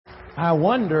I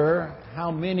wonder how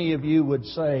many of you would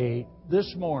say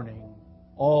this morning,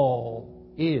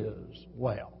 all is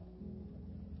well.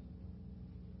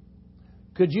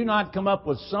 Could you not come up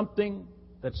with something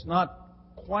that's not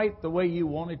quite the way you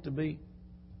want it to be?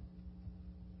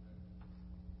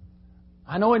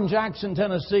 I know in Jackson,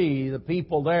 Tennessee, the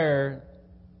people there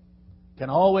can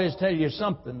always tell you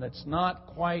something that's not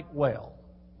quite well,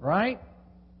 right?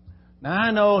 Now,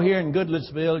 I know here in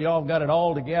Goodlettsville, y'all got it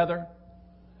all together,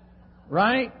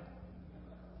 right?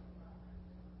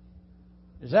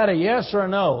 Is that a yes or a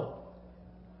no?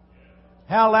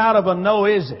 How loud of a no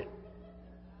is it?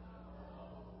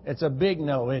 It's a big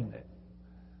no, isn't it?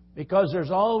 Because there's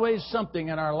always something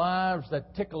in our lives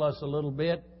that tickle us a little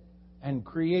bit and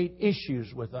create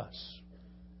issues with us.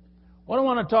 What I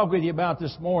want to talk with you about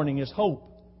this morning is hope.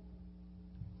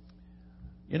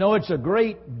 You know, it's a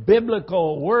great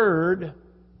biblical word.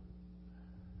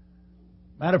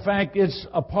 Matter of fact, it's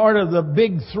a part of the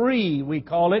big three, we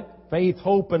call it: faith,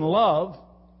 hope, and love.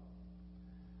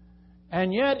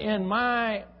 And yet, in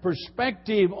my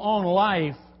perspective on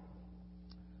life,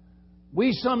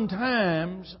 we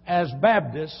sometimes, as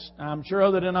Baptists, I'm sure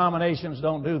other denominations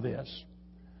don't do this,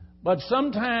 but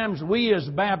sometimes we as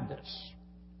Baptists,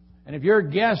 and if you're a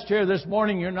guest here this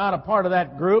morning, you're not a part of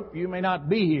that group, you may not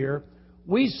be here,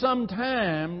 we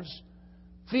sometimes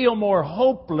feel more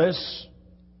hopeless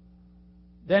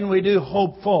than we do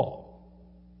hopeful.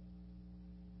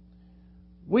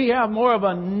 We have more of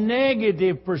a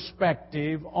negative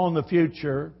perspective on the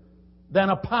future than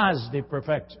a positive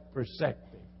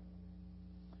perspective.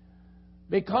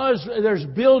 Because there's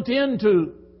built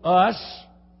into us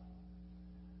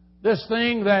this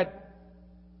thing that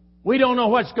we don't know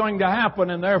what's going to happen,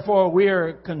 and therefore we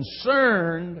are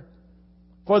concerned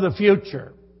for the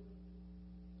future.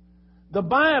 The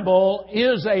Bible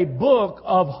is a book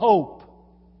of hope.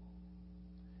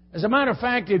 As a matter of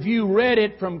fact, if you read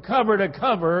it from cover to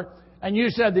cover and you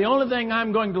said, the only thing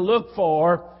I'm going to look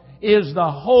for is the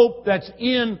hope that's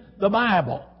in the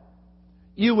Bible,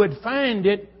 you would find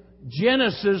it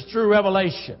Genesis through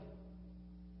Revelation.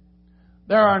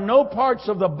 There are no parts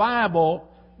of the Bible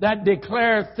that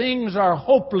declare things are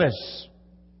hopeless.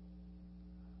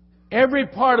 Every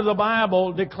part of the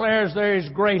Bible declares there is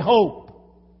great hope.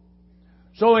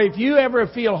 So if you ever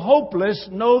feel hopeless,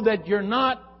 know that you're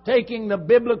not taking the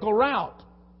biblical route.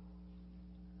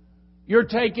 You're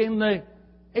taking the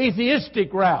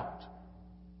atheistic route,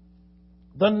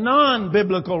 the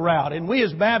non-biblical route. And we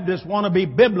as Baptists want to be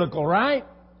biblical, right?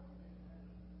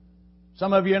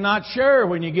 Some of you are not sure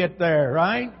when you get there,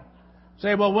 right?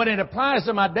 Say, well, when it applies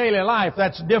to my daily life,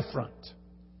 that's different.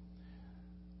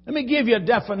 Let me give you a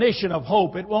definition of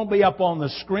hope. It won't be up on the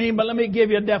screen, but let me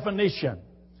give you a definition.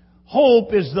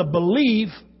 Hope is the belief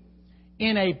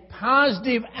in a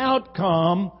positive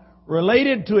outcome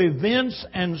related to events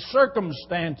and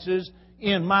circumstances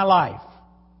in my life.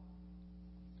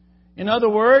 In other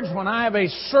words, when I have a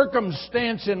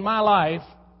circumstance in my life,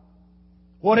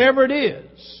 whatever it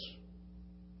is,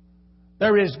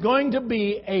 there is going to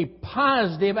be a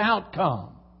positive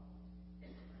outcome.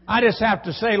 I just have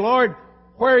to say, Lord,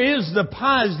 where is the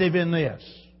positive in this?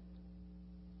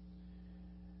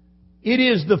 It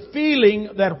is the feeling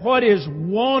that what is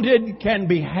wanted can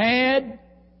be had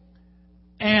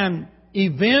and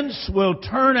events will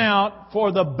turn out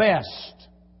for the best.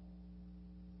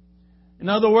 In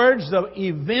other words, the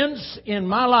events in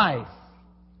my life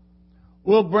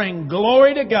will bring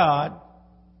glory to God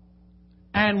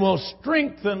and will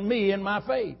strengthen me in my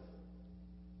faith.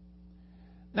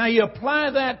 Now you apply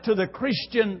that to the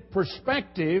Christian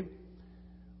perspective.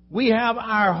 We have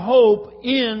our hope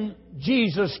in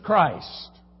Jesus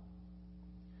Christ.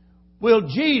 Will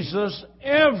Jesus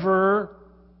ever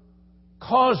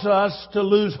cause us to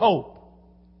lose hope?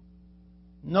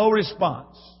 No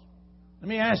response. Let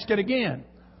me ask it again.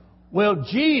 Will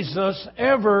Jesus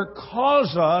ever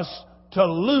cause us to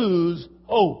lose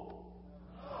hope?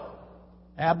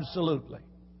 Absolutely.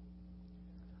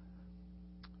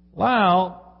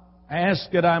 Lyle asked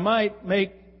that I might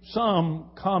make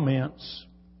some comments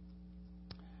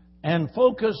and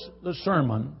focus the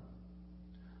sermon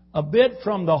a bit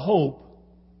from the hope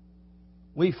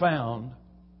we found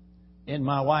in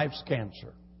my wife's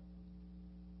cancer.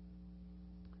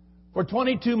 For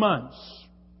 22 months,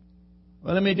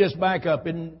 well, let me just back up.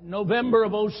 In November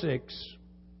of 2006,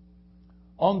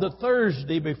 on the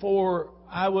Thursday before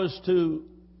I was to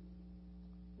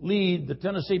lead the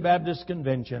Tennessee Baptist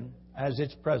Convention as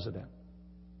its president,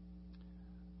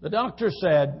 the doctor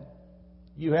said,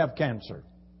 you have cancer.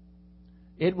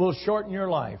 It will shorten your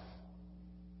life.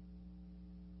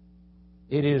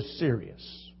 It is serious.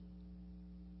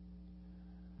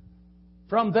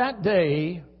 From that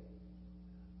day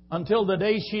until the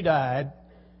day she died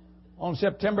on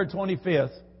September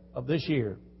 25th of this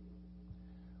year,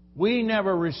 we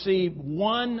never received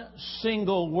one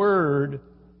single word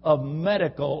of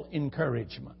medical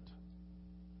encouragement.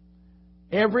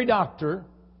 Every doctor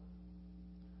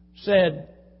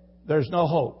said, there's no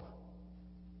hope.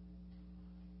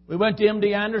 We went to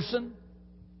MD Anderson,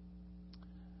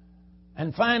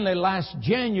 and finally last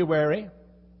January,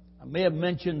 I may have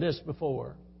mentioned this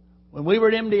before, when we were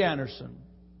at MD Anderson,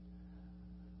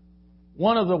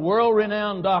 one of the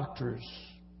world-renowned doctors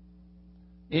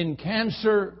in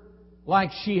cancer like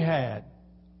she had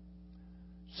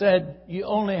said, you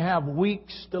only have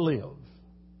weeks to live.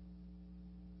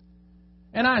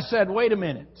 And I said, wait a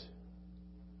minute.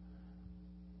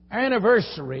 Our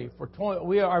anniversary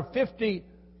our 52nd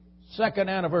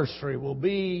anniversary will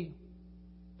be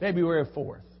February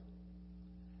 4th.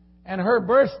 And her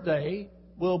birthday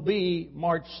will be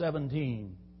March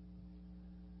 17.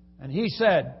 And he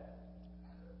said,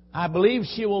 I believe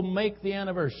she will make the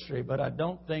anniversary, but I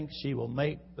don't think she will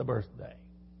make the birthday.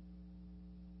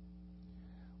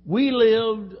 We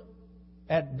lived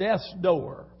at death's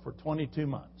door for 22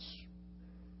 months.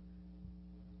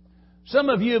 Some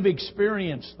of you have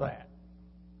experienced that.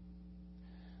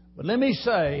 But let me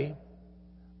say,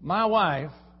 my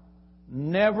wife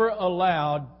never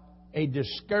allowed a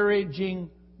discouraging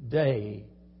day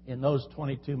in those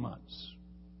 22 months.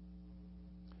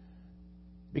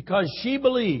 Because she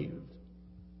believed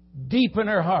deep in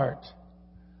her heart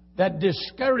that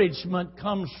discouragement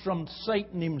comes from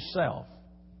Satan himself.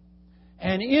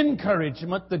 And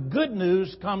encouragement, the good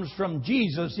news, comes from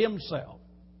Jesus himself.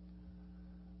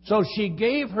 So she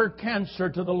gave her cancer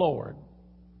to the Lord.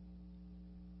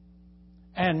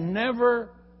 And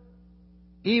never,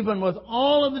 even with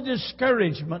all of the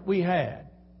discouragement we had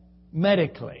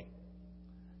medically,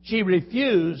 she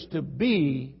refused to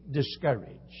be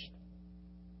discouraged.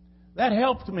 That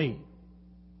helped me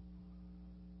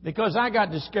because I got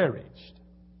discouraged.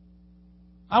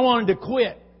 I wanted to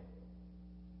quit.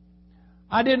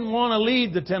 I didn't want to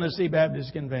lead the Tennessee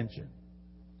Baptist Convention.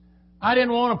 I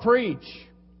didn't want to preach.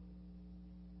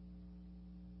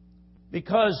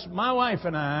 Because my wife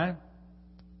and I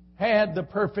had the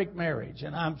perfect marriage.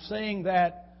 And I'm saying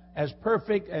that as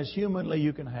perfect as humanly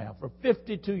you can have. For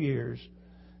 52 years,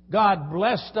 God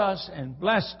blessed us and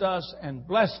blessed us and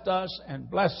blessed us and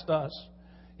blessed us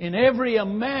in every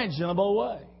imaginable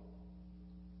way.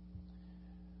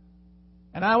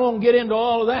 And I won't get into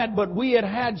all of that, but we had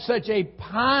had such a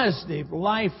positive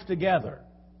life together.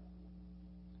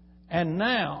 And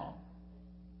now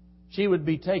she would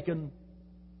be taken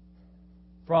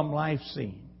from life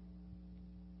scene.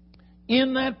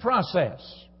 In that process,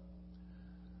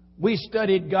 we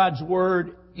studied God's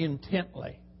Word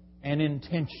intently and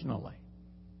intentionally.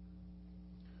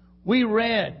 We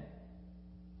read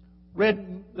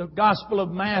the Gospel of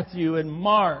Matthew and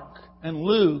Mark and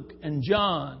Luke and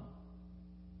John.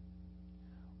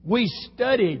 We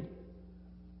studied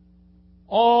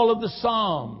all of the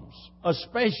Psalms,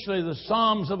 especially the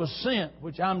Psalms of Ascent,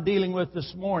 which I'm dealing with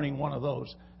this morning, one of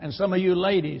those. And some of you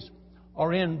ladies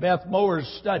are in Beth Mower's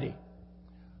study.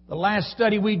 The last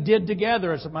study we did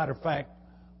together, as a matter of fact,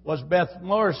 was Beth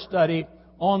Mower's study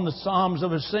on the Psalms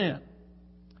of Ascent.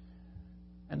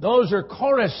 And those are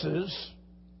choruses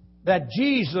that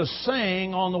Jesus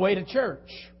sang on the way to church.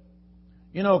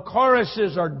 You know,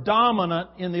 choruses are dominant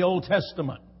in the Old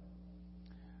Testament.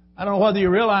 I don't know whether you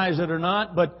realize it or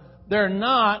not, but they're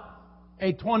not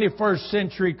a 21st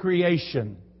century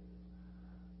creation.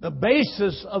 The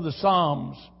basis of the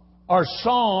Psalms are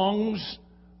songs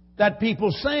that people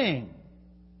sing.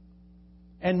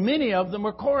 And many of them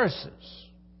are choruses.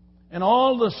 And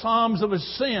all the Psalms of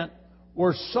Ascent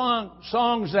were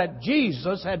songs that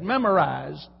Jesus had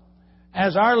memorized,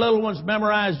 as our little ones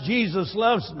memorized Jesus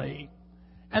Loves Me.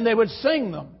 And they would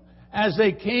sing them as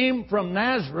they came from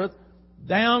Nazareth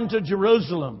down to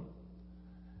Jerusalem.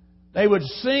 They would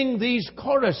sing these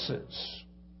choruses.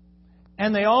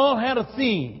 And they all had a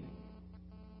theme.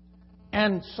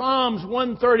 And Psalms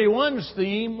 131's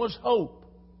theme was hope.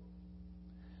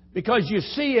 Because you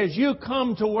see, as you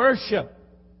come to worship,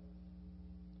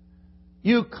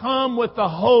 you come with the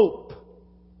hope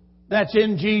that's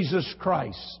in Jesus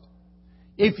Christ.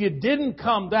 If you didn't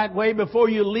come that way before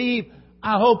you leave,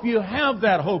 I hope you have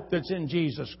that hope that's in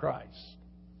Jesus Christ.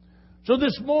 So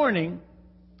this morning,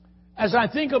 as I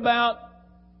think about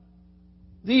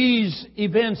these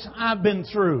events I've been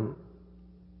through,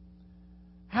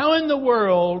 how in the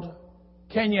world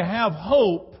can you have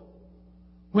hope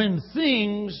when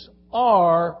things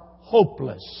are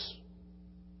hopeless?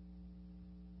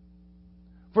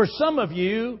 For some of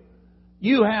you,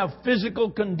 you have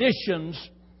physical conditions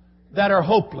that are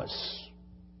hopeless.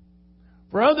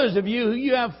 For others of you,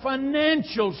 you have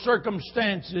financial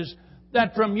circumstances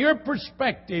that from your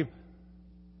perspective,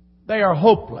 they are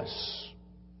hopeless.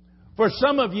 For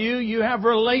some of you, you have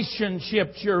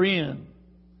relationships you're in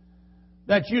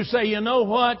that you say, you know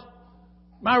what?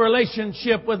 My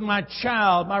relationship with my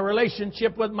child, my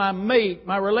relationship with my mate,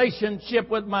 my relationship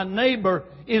with my neighbor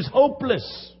is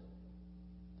hopeless.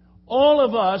 All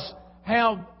of us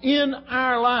have in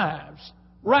our lives,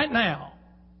 right now,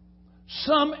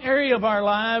 some area of our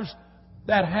lives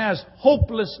that has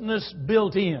hopelessness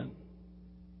built in.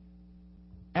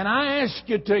 And I ask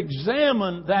you to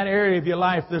examine that area of your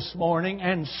life this morning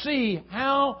and see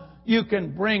how you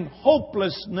can bring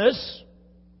hopelessness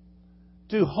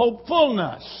to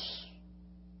hopefulness.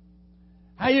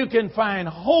 How you can find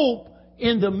hope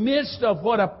in the midst of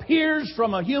what appears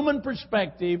from a human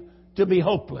perspective to be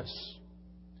hopeless.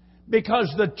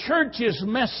 Because the church's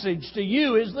message to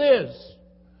you is this: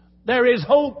 there is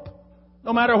hope.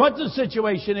 No matter what the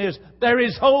situation is, there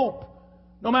is hope.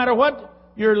 No matter what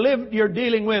you're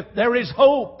dealing with, there is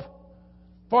hope.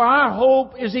 For our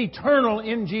hope is eternal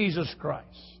in Jesus Christ.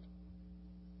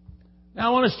 Now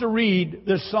I want us to read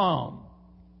this psalm.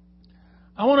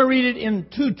 I want to read it in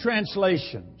 2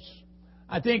 translations.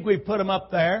 I think we've put them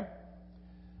up there.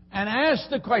 And ask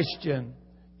the question,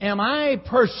 am I a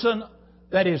person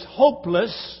that is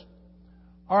hopeless,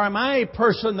 or am I a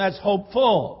person that's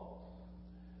hopeful?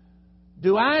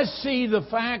 Do I see the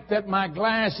fact that my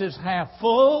glass is half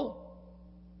full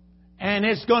and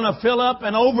it's going to fill up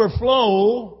and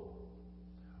overflow?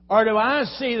 Or do I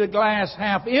see the glass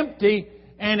half empty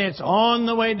and it's on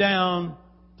the way down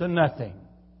to nothing?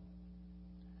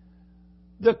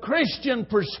 The Christian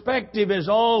perspective is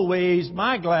always,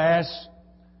 my glass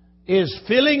is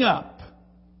filling up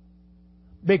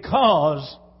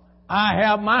because I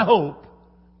have my hope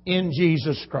in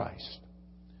Jesus Christ.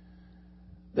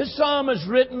 This psalm is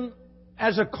written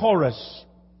as a chorus.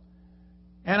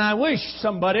 And I wish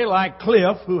somebody like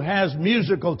Cliff, who has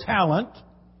musical talent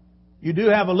 — you do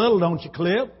have a little, don't you,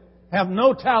 Cliff? Have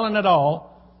no talent at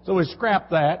all, so we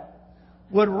scrap that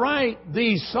 — would write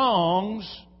these songs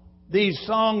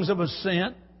of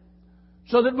ascent,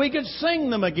 so that we could sing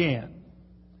them again.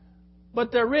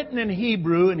 But they're written in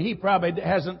Hebrew, and he probably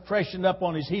hasn't freshened up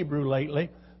on his Hebrew lately,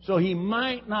 so he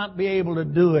might not be able to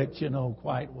do it,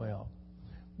 quite well.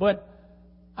 But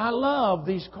I love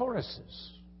these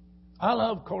choruses. I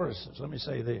love choruses. Let me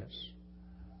say this.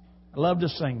 I love to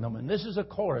sing them, and this is a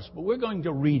chorus, but we're going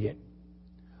to read it.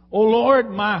 O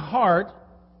Lord, my heart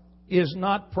is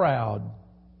not proud,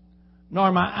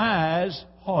 nor my eyes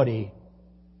haughty,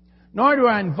 nor do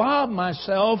I involve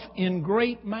myself in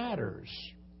great matters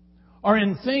or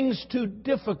in things too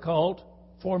difficult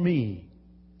for me.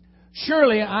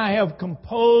 Surely I have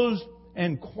composed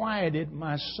and quieted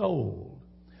my soul,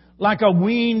 like a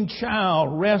weaned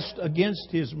child rests against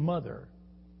his mother.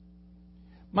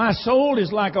 My soul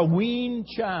is like a weaned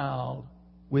child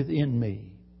within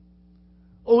me.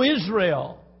 O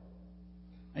Israel,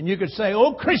 and you could say,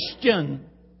 O Christian,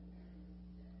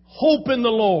 hope in the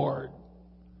Lord.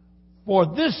 For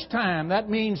this time, that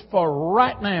means for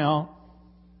right now.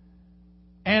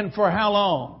 And for how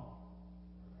long?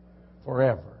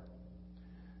 Forever.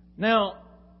 Now,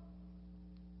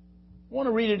 I want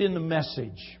to read it in the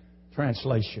Message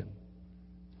translation.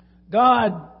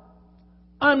 God,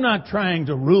 I'm not trying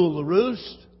to rule the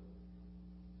roost.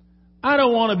 I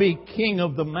don't want to be king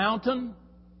of the mountain.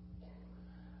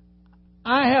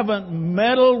 I haven't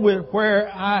meddled with where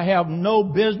I have no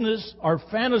business or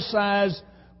fantasized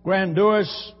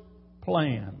grandiose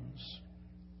plans.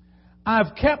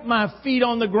 I've kept my feet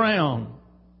on the ground.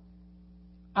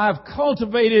 I've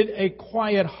cultivated a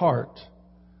quiet heart,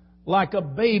 like a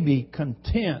baby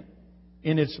content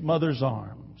in its mother's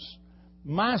arms.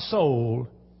 My soul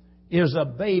is a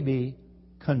baby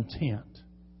content.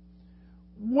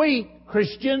 Wait,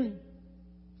 Christian,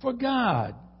 for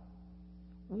God.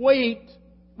 Wait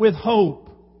with hope.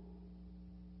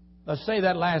 Let's say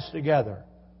that last together.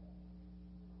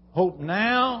 Hope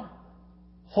now,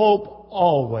 hope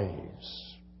always.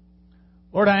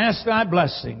 Lord, I ask Thy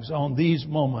blessings on these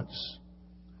moments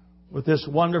with this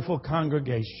wonderful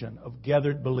congregation of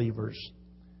gathered believers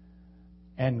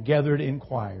and gathered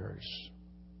inquirers.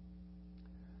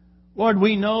 Lord,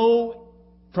 we know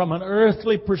from an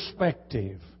earthly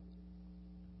perspective,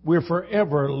 we're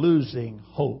forever losing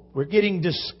hope. We're getting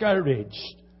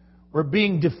discouraged. We're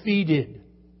being defeated.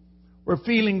 We're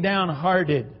feeling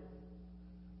downhearted.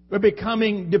 We're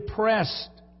becoming depressed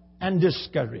and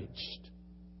discouraged.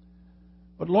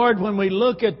 But Lord, when we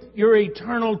look at your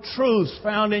eternal truths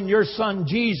found in your Son,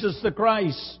 Jesus the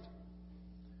Christ,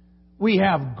 we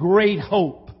have great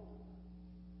hope.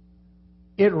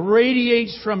 It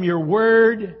radiates from your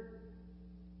Word.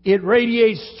 It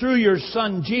radiates through your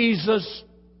Son, Jesus.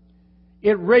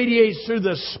 It radiates through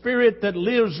the Spirit that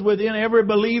lives within every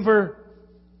believer.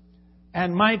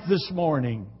 And might this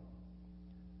morning,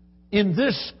 in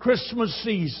this Christmas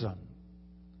season,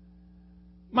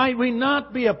 might we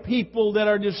not be a people that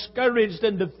are discouraged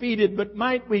and defeated, but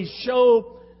might we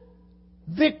show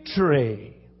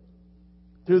victory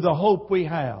through the hope we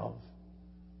have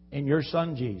in your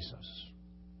Son Jesus.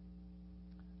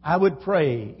 I would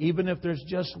pray, even if there's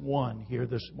just one here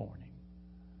this morning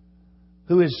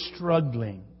who is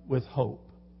struggling with hope.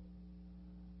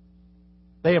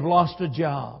 They have lost a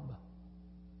job.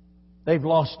 They've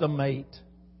lost a mate.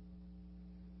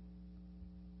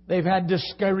 They've had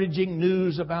discouraging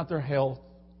news about their health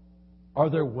or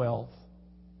their wealth.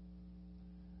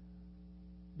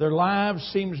 Their lives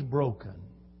seems broken.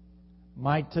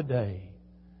 Might today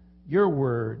your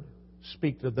Word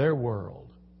speak to their world,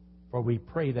 for we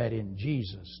pray that in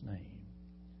Jesus' name.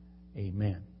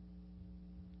 Amen.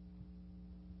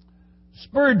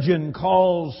 Spurgeon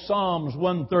calls Psalms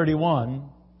 131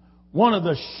 one of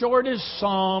the shortest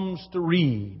psalms to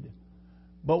read,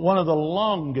 but one of the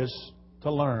longest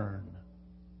to learn.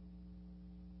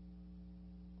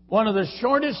 One of the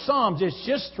shortest psalms. It's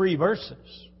just 3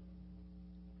 verses.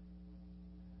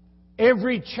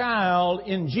 Every child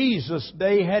in Jesus'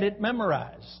 day had it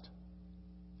memorized,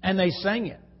 and they sang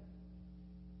it.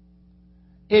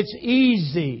 It's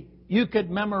easy. You could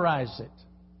memorize it.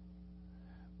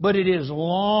 But it is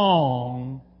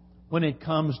long when it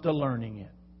comes to learning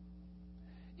it.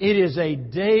 It is a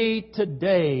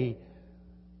day-to-day,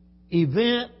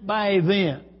 event by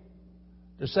event,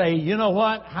 to say, you know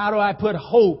what? How do I put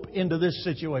hope into this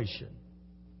situation?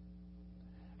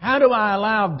 How do I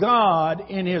allow God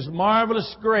in His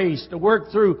marvelous grace to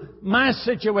work through my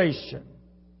situation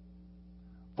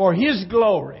for His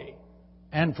glory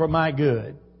and for my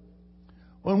good?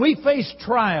 When we face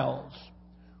trials,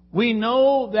 we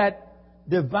know that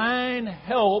divine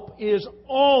help is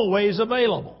always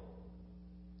available.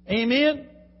 Amen?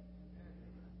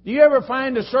 Do you ever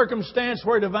find a circumstance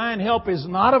where divine help is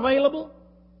not available?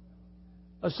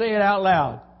 Let's say it out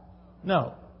loud.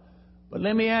 No. But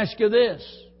let me ask you this.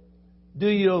 Do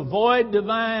you avoid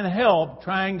divine help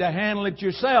trying to handle it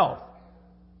yourself?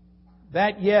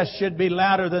 That yes should be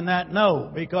louder than that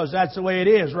no, because that's the way it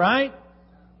is, right?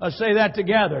 Let's say that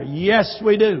together. Yes,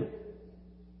 we do.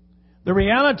 The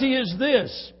reality is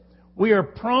this. We are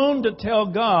prone to tell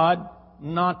God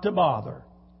not to bother.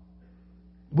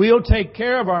 We'll take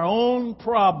care of our own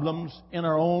problems in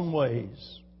our own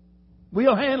ways.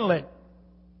 We'll handle it.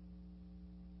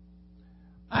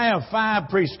 I have 5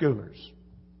 preschoolers.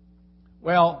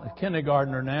 Well, a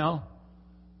kindergartner now.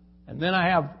 And then I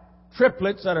have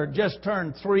triplets that are just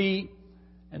turned 3.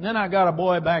 And then I got a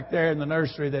boy back there in the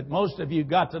nursery that most of you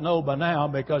got to know by now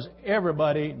because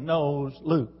everybody knows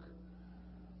Luke.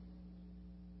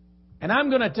 And I'm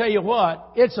going to tell you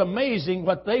what, it's amazing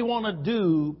what they want to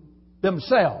do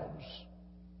themselves.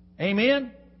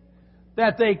 Amen?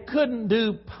 That they couldn't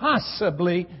do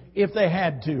possibly if they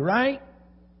had to, right?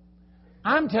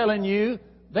 I'm telling you,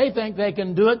 they think they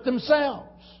can do it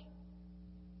themselves.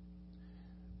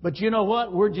 But you know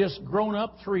what? We're just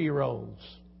grown-up 3-year-olds.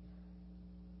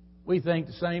 We think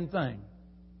the same thing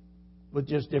with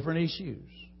just different issues.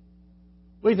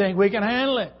 We think we can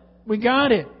handle it. We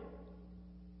got it.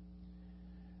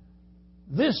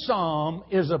 This psalm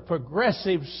is a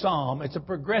progressive psalm. It's a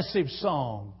progressive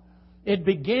song. It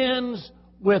begins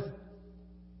with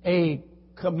a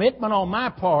commitment on my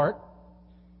part,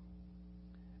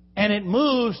 and it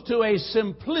moves to a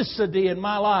simplicity in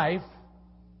my life,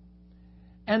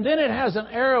 and then it has an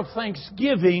air of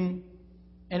thanksgiving,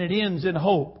 and it ends in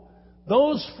hope.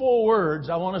 Those 4 words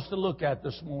I want us to look at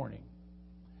this morning.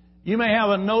 You may have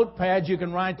a notepad, you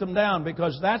can write them down,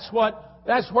 because that's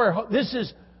where this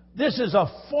is a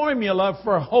formula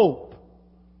for hope.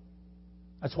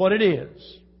 That's what it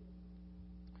is.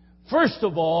 First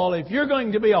of all, if you're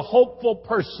going to be a hopeful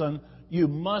person, you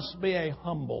must be a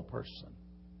humble person.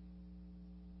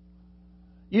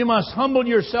 You must humble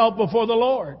yourself before the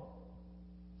Lord.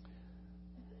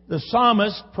 The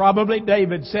psalmist, probably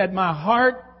David, said, "My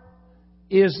heart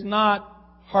is not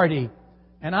hearty,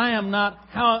 and I am not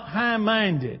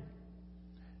high-minded."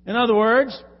 In other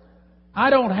words, I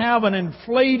don't have an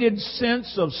inflated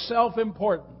sense of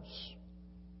self-importance.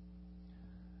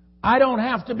 I don't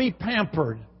have to be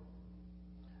pampered.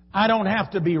 I don't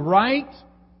have to be right.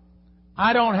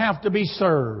 I don't have to be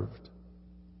served.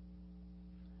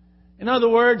 In other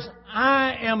words,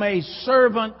 I am a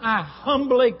servant. I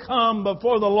humbly come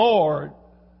before the Lord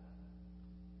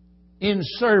in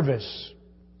service.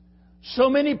 So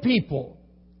many people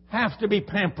have to be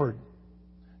pampered.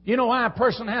 You know why a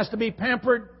person has to be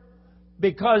pampered?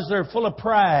 Because they're full of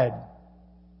pride.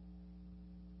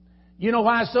 You know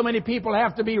why so many people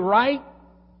have to be right?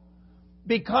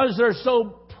 Because they're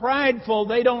so prideful,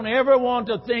 they don't ever want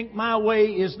to think my way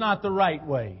is not the right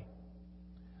way.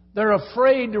 They're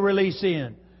afraid to release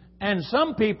in. And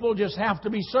some people just have to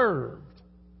be served.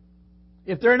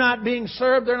 If they're not being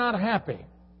served, they're not happy.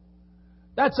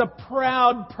 That's a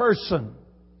proud person.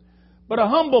 But a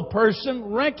humble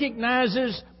person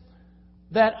recognizes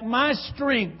that my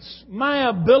strengths, my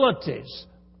abilities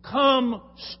come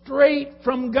straight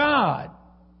from God.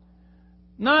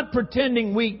 Not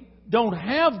pretending we don't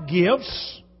have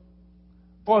gifts,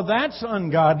 for that's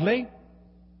ungodly.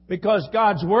 Because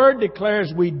God's Word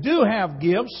declares we do have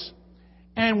gifts,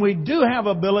 and we do have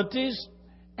abilities,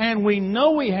 and we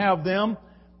know we have them,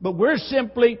 but we're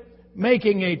simply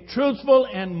making a truthful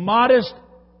and modest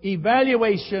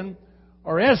evaluation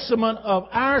or estimate of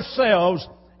ourselves,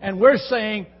 and we're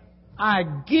saying, I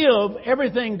give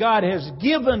everything God has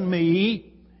given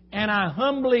me, and I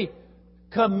humbly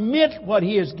commit what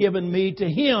He has given me to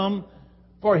Him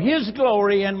for His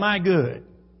glory and my good.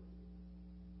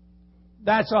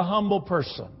 That's a humble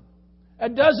person.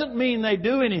 It doesn't mean they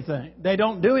do anything. They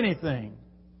don't do anything.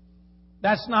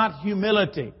 That's not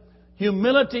humility.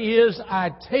 Humility is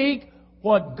I take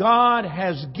what God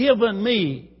has given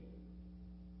me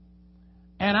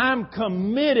and I'm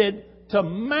committed to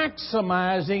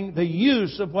maximizing the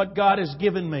use of what God has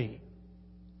given me.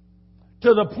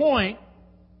 To the point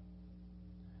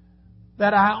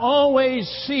that I always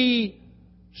see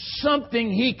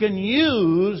something He can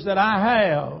use that I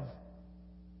have,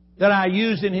 that I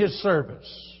use in His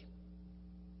service.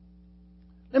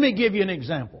 Let me give you an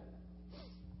example.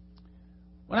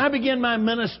 When I began my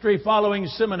ministry following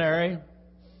seminary,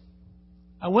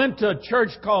 I went to a church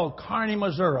called Kearney,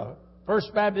 Missouri.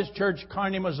 First Baptist Church,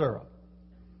 Kearney, Missouri.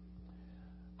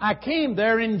 I came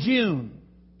there in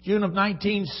June of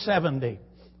 1970.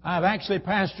 I've actually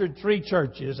pastored 3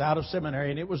 churches out of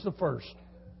seminary, and it was the first.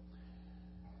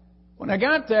 When I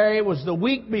got there, it was the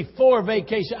week before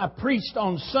vacation. I preached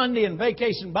on Sunday, and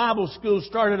Vacation Bible School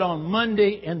started on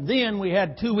Monday, and then we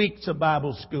had 2 weeks of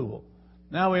Bible school.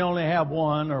 Now we only have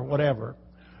 1 or whatever.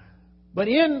 But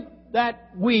in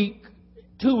that week,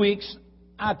 2 weeks,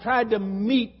 I tried to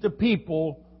meet the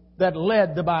people that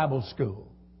led the Bible school.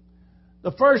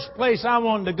 The first place I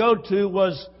wanted to go to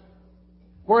was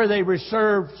where they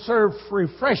served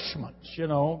refreshments, you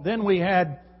know. Then we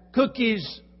had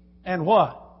cookies and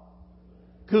what?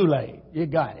 Kool-Aid. You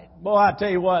got it. Boy, I tell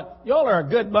you what, y'all are a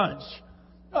good bunch.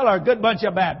 Y'all are a good bunch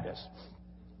of Baptists.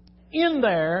 In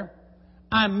there,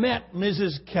 I met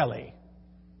Mrs. Kelly.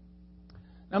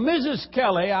 Now, Mrs.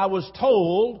 Kelly, I was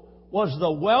told, was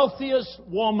the wealthiest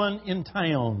woman in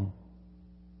town.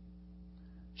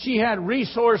 She had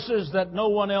resources that no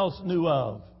one else knew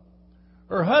of.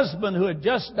 Her husband, who had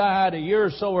just died a year or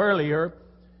so earlier,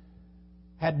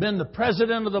 had been the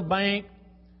president of the bank,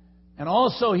 and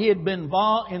also he had been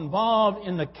involved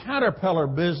in the Caterpillar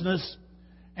business,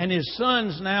 and his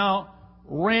sons now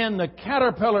ran the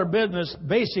Caterpillar business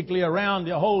basically around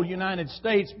the whole United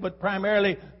States, but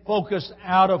primarily focused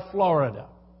out of Florida.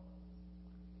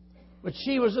 But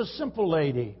she was a simple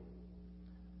lady.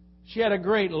 She had a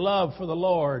great love for the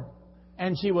Lord,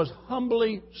 and she was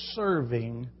humbly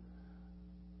serving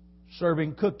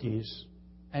cookies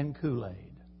and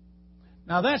Kool-Aid.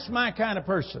 Now that's my kind of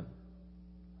person.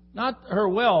 Not her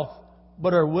wealth,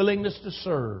 but her willingness to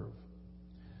serve.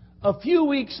 A few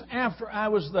weeks after I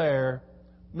was there,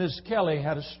 Miss Kelly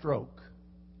had a stroke.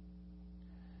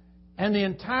 And the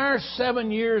entire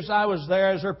 7 years I was there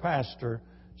as her pastor,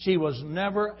 she was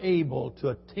never able to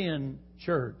attend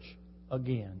church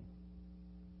again.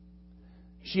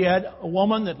 She had a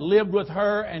woman that lived with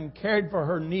her and cared for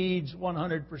her needs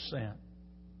 100%.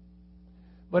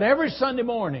 But every Sunday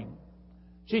morning,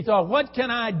 she thought, what can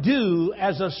I do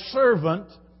as a servant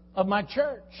of my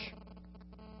church?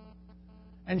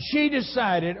 And she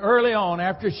decided early on,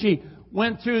 after she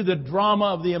went through the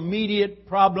drama of the immediate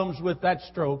problems with that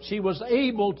stroke, she was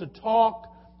able to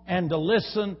talk and to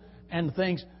listen and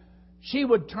things. She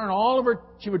would turn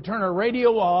her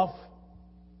radio off,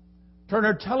 turn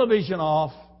her television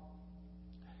off,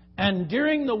 and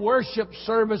during the worship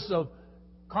service of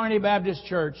Kearney Baptist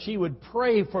Church, she would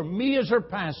pray for me as her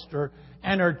pastor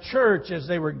and her church as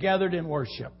they were gathered in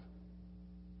worship.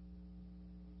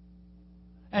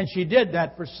 And she did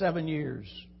that for 7 years.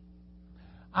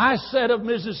 I said of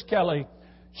Mrs. Kelly,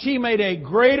 She made a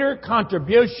greater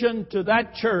contribution to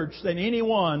that church than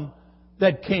anyone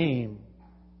that came.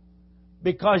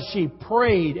 Because she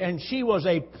prayed, and she was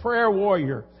a prayer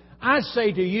warrior. I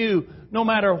say to you, no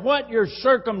matter what your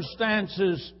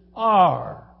circumstances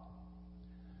are,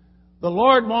 the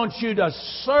Lord wants you to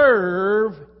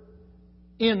serve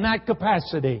in that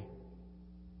capacity,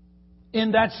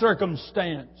 in that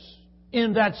circumstance,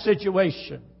 in that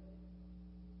situation.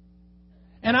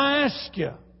 And I ask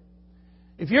you,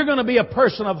 if you're going to be a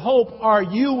person of hope, are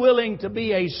you willing to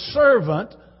be a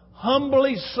servant,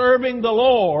 humbly serving the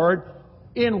Lord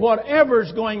in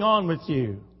whatever's going on with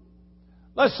you?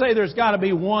 Let's say there's got to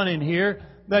be one in here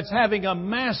that's having a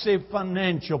massive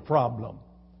financial problem.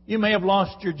 You may have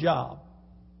lost your job.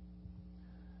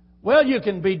 Well, you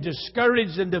can be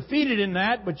discouraged and defeated in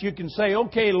that, but you can say,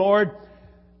 okay, Lord,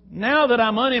 now that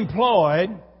I'm unemployed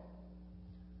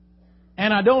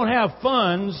and I don't have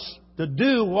funds to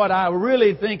do what I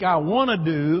really think I want to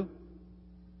do,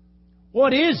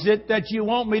 what is it that you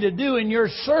want me to do in your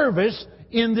service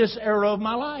in this era of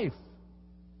my life?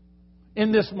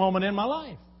 In this moment in my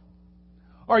life?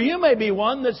 Or you may be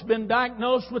one that's been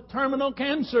diagnosed with terminal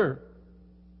cancer.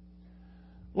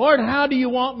 Lord, how do you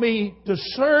want me to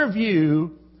serve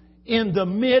you in the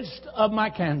midst of my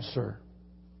cancer?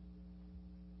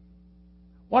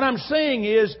 What I'm saying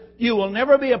is, you will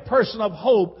never be a person of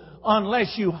hope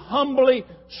unless you humbly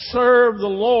serve the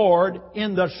Lord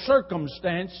in the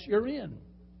circumstance you're in.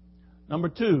 Number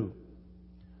 2,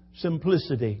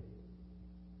 simplicity.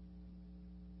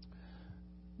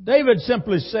 David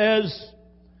simply says,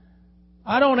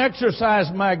 I don't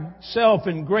exercise myself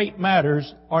in great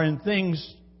matters or in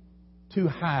things too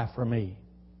high for me.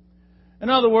 In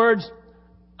other words,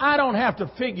 I don't have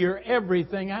to figure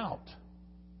everything out.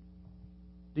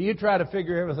 Do you try to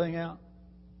figure everything out?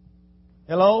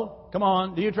 Hello? Come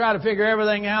on. Do you try to figure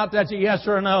everything out? That's a yes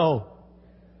or a no?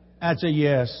 That's a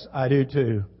yes. I do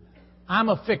too. I'm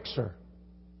a fixer.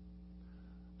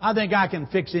 I think I can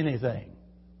fix anything.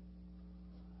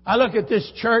 I look at this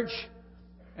church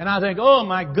and I think, oh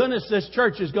my goodness, this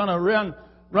church is going to run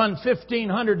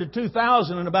 1,500 to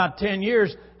 2,000 in about 10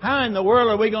 years. How in the world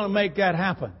are we going to make that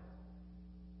happen?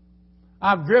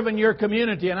 I've driven your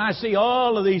community and I see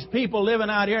all of these people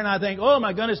living out here and I think, oh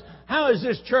my goodness, how is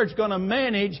this church going to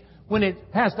manage when it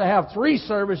has to have 3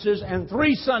 services and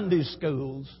 3 Sunday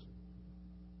schools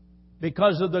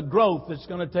because of the growth that's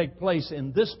going to take place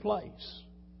in this place?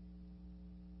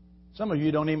 Some of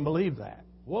you don't even believe that.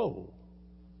 Whoa.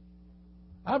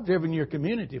 I've driven your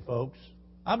community, folks.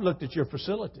 I've looked at your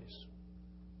facilities.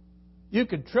 You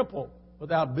could triple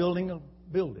without building a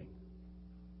building.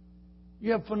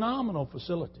 You have phenomenal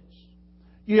facilities.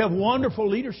 You have wonderful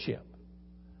leadership.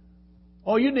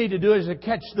 All you need to do is to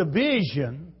catch the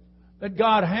vision that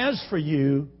God has for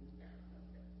you.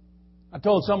 I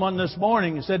told someone this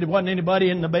morning, and said there wasn't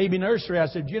anybody in the baby nursery. I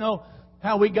said, you know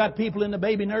how we got people in the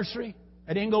baby nursery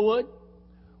at Inglewood?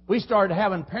 We started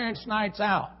having parents' nights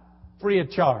out free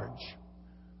of charge.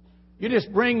 You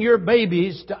just bring your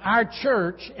babies to our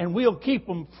church and we'll keep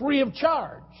them free of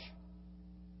charge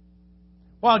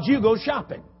while you go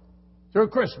shopping through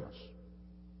Christmas.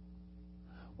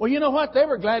 Well, you know what? They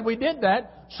were glad we did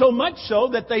that, so much so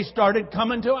that they started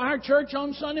coming to our church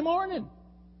on Sunday morning.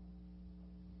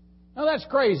 Now that's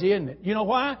crazy, isn't it? You know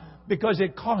why? Because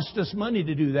it cost us money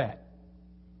to do that.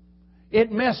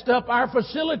 It messed up our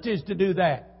facilities to do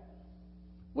that.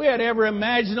 We had every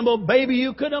imaginable baby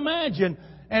you could imagine.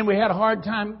 And we had a hard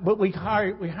time, but we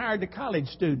hired the college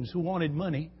students who wanted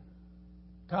money.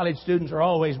 College students are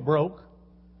always broke.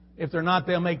 If they're not,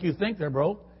 they'll make you think they're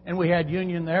broke. And we had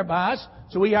union there by us.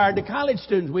 So we hired the college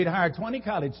students. We'd hired 20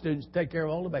 college students to take care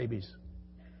of all the babies.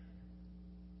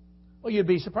 Well, you'd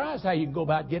be surprised how you can go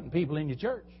about getting people in your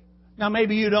church. Now,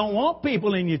 maybe you don't want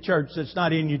people in your church that's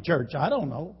not in your church. I don't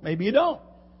know. Maybe you don't.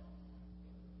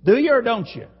 Do you or don't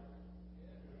you?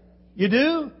 You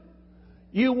do?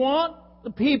 You want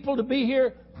the people to be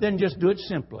here? Then just do it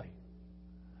simply.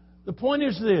 The point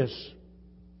is this.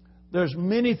 There's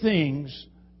many things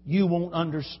you won't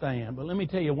understand. But let me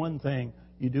tell you one thing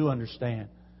you do understand.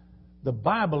 The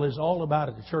Bible is all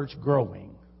about the church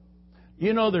growing.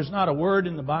 You know there's not a word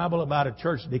in the Bible about a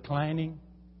church declining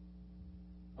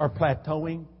or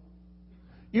plateauing.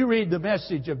 You read the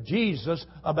message of Jesus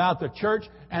about the church,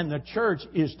 and the church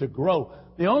is to grow.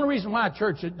 The only reason why a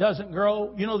church doesn't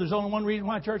grow, you know there's only one reason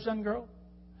why a church doesn't grow?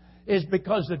 Is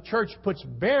because the church puts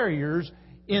barriers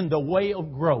in the way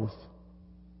of growth.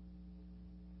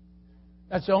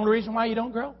 That's the only reason why you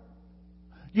don't grow.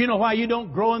 You know why you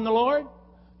don't grow in the Lord?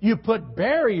 You put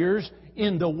barriers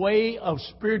in the way of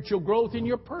spiritual growth in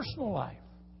your personal life.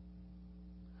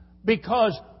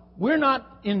 Because we're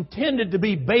not intended to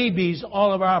be babies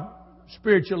all of our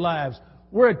spiritual lives.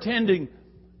 We're attending.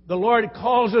 The Lord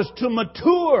calls us to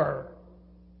mature.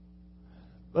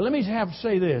 But let me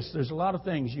say this. There's a lot of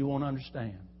things you won't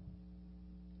understand.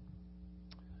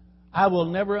 I will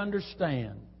never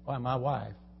understand why my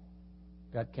wife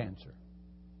got cancer.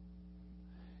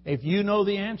 If you know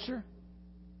the answer,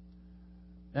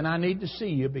 then I need to see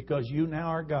you because you now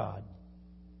are God.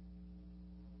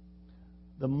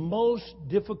 The most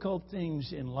difficult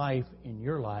things in life, in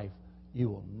your life, you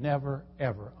will never,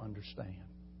 ever understand.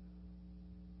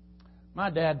 My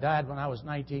dad died when I was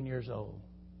 19 years old.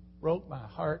 Broke my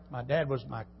heart. My dad was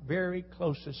my very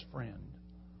closest friend.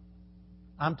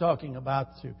 I'm talking about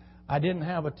I didn't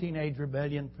have a teenage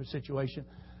rebellion situation.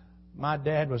 My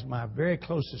dad was my very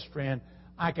closest friend.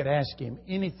 I could ask him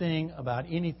anything about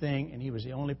anything, and he was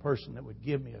the only person that would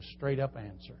give me a straight-up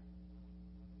answer.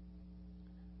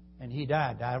 And he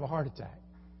died of a heart attack.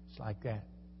 It's like that.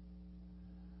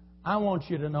 I want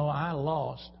you to know I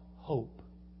lost hope.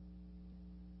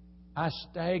 I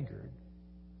staggered.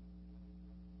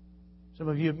 Some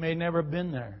of you may never have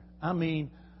been there. I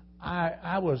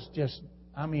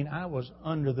was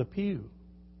under the pew.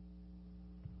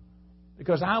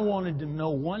 Because I wanted to know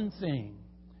one thing.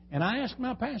 And I asked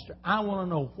my pastor, I want to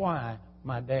know why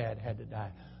my dad had to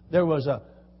die. There was a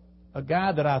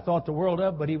guy that I thought the world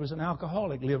of, but he was an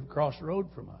alcoholic, lived across the road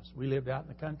from us. We lived out in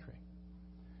the country.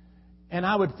 And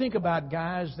I would think about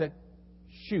guys that,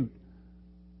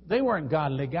 they weren't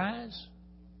godly guys.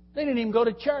 They didn't even go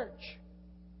to church.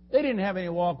 They didn't have any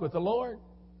walk with the Lord.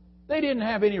 They didn't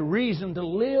have any reason to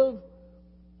live.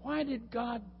 Why did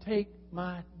God take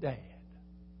my dad?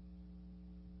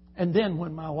 And then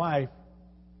when my wife,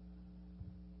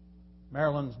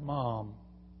 Marilyn's mom,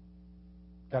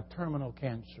 got terminal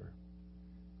cancer,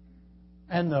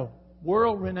 and the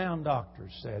world-renowned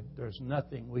doctors said, there's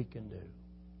nothing we can do.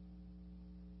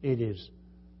 It is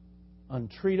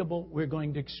untreatable. We're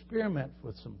going to experiment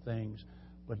with some things,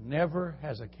 but never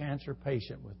has a cancer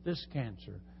patient with this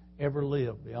cancer ever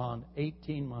lived beyond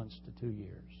 18 months to 2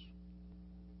 years.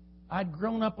 I'd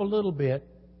grown up a little bit,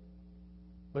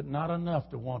 but not enough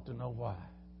to want to know why.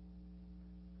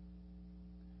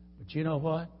 But you know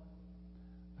what?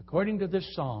 According to this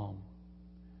psalm,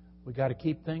 we got to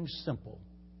keep things simple.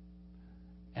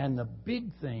 And the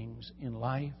big things in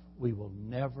life, we will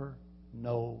never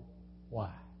know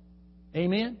why.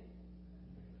 Amen?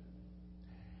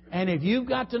 And if you've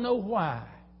got to know why,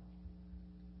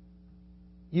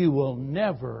 you will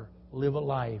never live a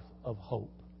life of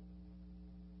hope.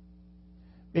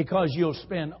 Because you'll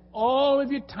spend all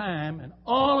of your time and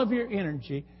all of your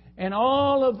energy and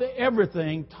all of the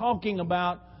everything talking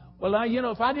about, well,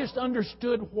 if I just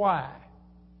understood why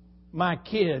my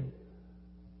kid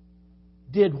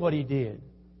did what he did,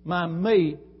 my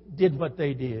mate did what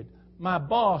they did, my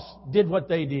boss did what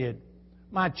they did,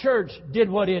 my church did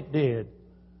what it did,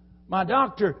 my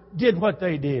doctor did what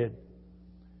they did,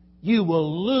 you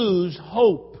will lose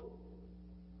hope.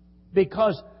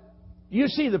 Because you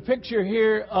see the picture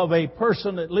here of a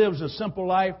person that lives a simple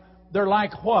life. They're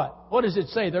like what? What does it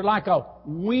say? They're like a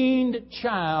weaned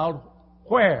child.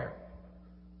 Where?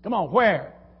 Come on,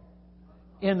 where?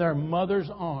 In their mother's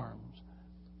arms.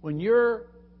 When you're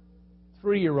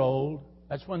 3-year-old,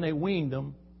 that's when they weaned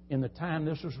them in the time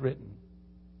this was written.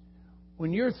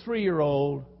 When your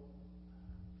 3-year-old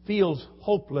feels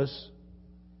hopeless,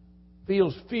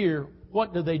 feels fear,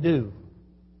 what do they do?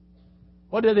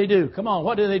 What do they do? Come on,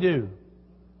 what do they do?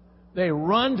 They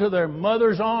run to their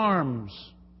mother's arms.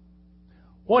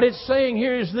 What it's saying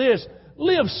here is this: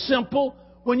 live simple.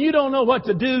 When you don't know what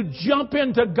to do, jump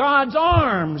into God's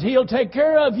arms. He'll take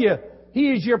care of you.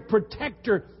 He is your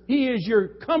protector. He is your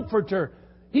comforter.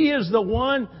 He is the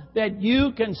one that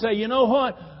you can say, you know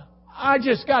what? I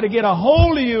just got to get a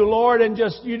hold of you, Lord, and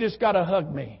you just got to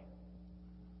hug me.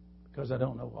 Because I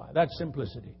don't know why. That's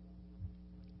simplicity.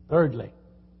 Thirdly,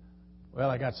 well,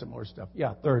 I got some more stuff.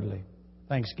 Yeah, thirdly,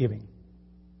 Thanksgiving.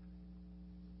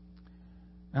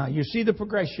 Now, you see the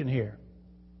progression here.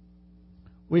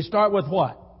 We start with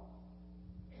what?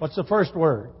 What's the first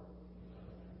word?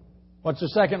 What's the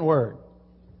second word?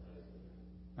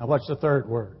 Now, what's the third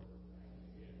word?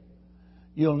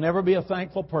 You'll never be a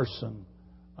thankful person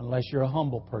unless you're a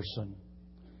humble person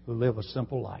who live a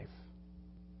simple life.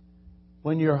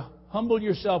 When you humble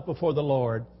yourself before the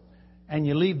Lord and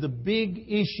you leave the big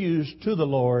issues to the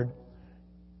Lord,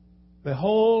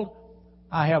 behold,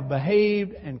 I have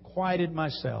behaved and quieted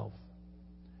myself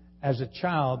as a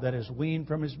child that is weaned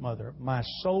from his mother. My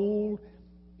soul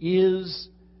is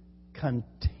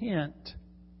content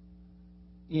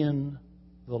in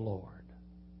the Lord.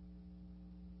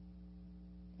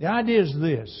 The idea is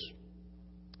this.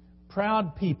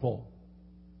 Proud people.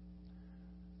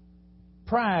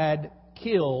 Pride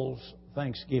kills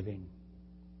thanksgiving.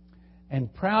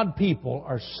 And proud people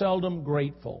are seldom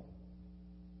grateful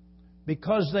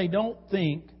because they don't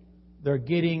think they're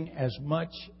getting as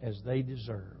much as they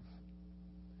deserve.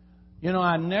 You know,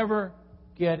 I never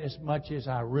get as much as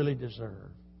I really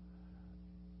deserve.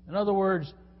 In other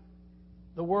words,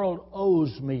 the world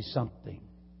owes me something.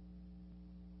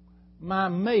 My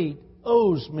mate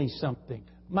owes me something.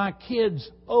 My kids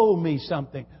owe me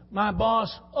something. My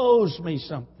boss owes me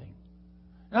something.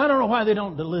 And I don't know why they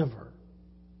don't deliver.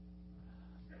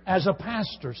 As a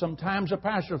pastor, sometimes a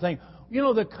pastor thinks, you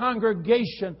know, the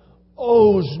congregation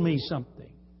owes me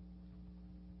something.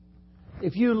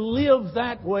 If you live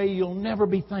that way, you'll never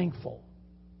be thankful.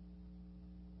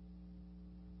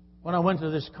 When I went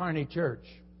to this Kearney church,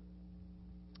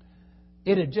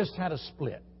 it had just had a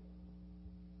split.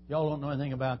 Y'all don't know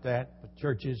anything about that, but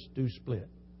churches do split.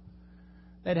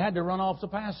 They'd had to run off the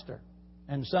pastor.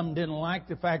 And some didn't like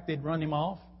the fact they'd run him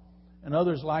off. And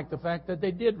others liked the fact that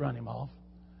they did run him off.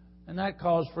 And that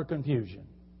caused for confusion.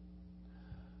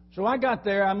 So I got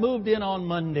there. I moved in on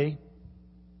Monday.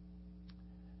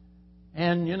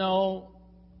 And, you know,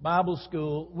 Bible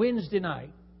school, Wednesday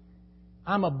night.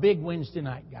 I'm a big Wednesday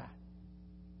night guy.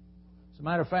 As a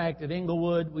matter of fact, at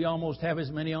Inglewood, we almost have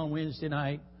as many on Wednesday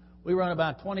night. We run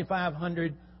about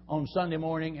 2,500 on Sunday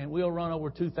morning, and we'll run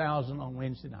over 2,000 on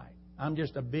Wednesday night. I'm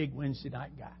just a big Wednesday night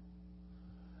guy.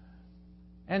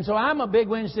 And so I'm a big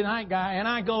Wednesday night guy, and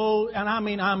I go, and I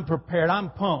mean, I'm prepared. I'm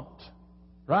pumped.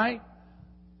 Right?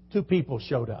 2 people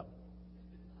showed up.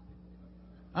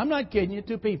 I'm not kidding you,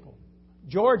 2 people.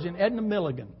 George and Edna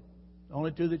Milligan, the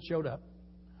only 2 that showed up.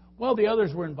 Well, the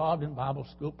others were involved in Bible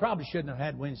school. Probably shouldn't have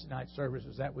had Wednesday night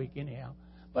services that week anyhow.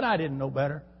 But I didn't know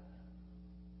better.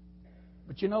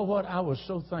 But you know what? I was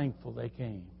so thankful they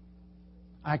came.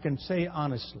 I can say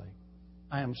honestly,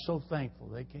 I am so thankful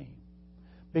they came.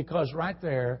 Because right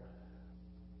there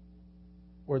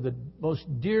were the most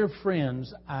dear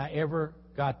friends I ever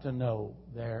got to know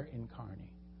there in Kearney.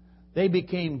 They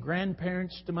became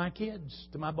grandparents to my kids,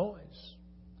 to my boys.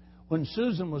 When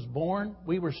Susan was born,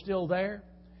 we were still there.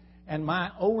 And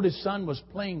my oldest son was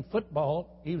playing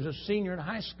football. He was a senior in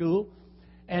high school.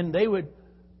 And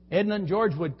Edna and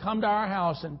George would come to our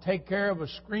house and take care of a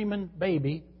screaming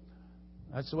baby.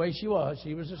 That's the way she was.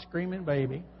 She was a screaming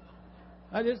baby.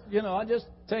 I just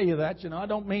tell you that. I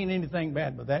don't mean anything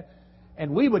bad by that.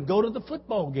 And we would go to the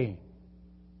football game.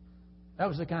 That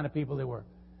was the kind of people they were.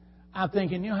 I'm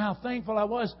thinking, you know how thankful I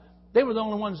was. They were the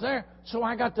only ones there. So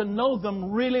I got to know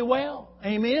them really well.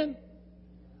 Amen?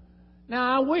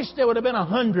 Now, I wish there would have been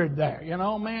 100 there. Man,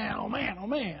 oh man, oh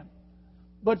man.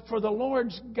 But for the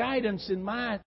Lord's guidance in my